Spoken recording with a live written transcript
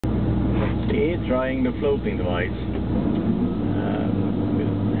Trying the floating device. We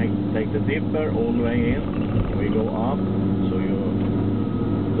take the dipper all the way in, we go up, so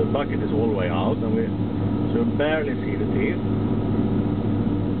the bucket is all the way out, and so you barely see the teeth.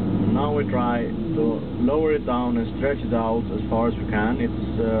 Now we try to lower it down and stretch it out as far as we can.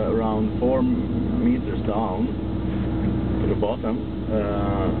 It's around 4 meters down to the bottom.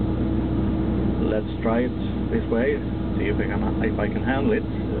 Let's try it this way, see if I can handle it.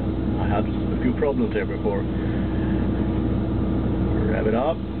 I had a few problems here before. Rev it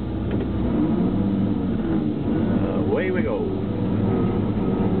up. And away we go.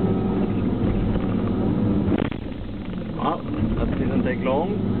 Well, that didn't take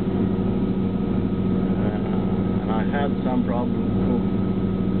long. And I had some problem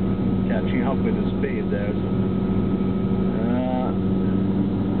catching up with the speed there. So,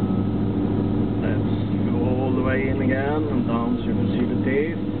 let's go all the way in again and down so you can see the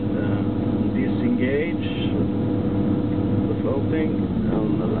teeth. Disengage the floating and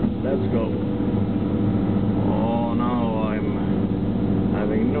let's go. Oh, now I'm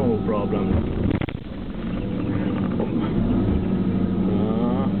having no problem.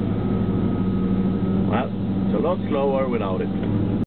 Well, it's a lot slower without it.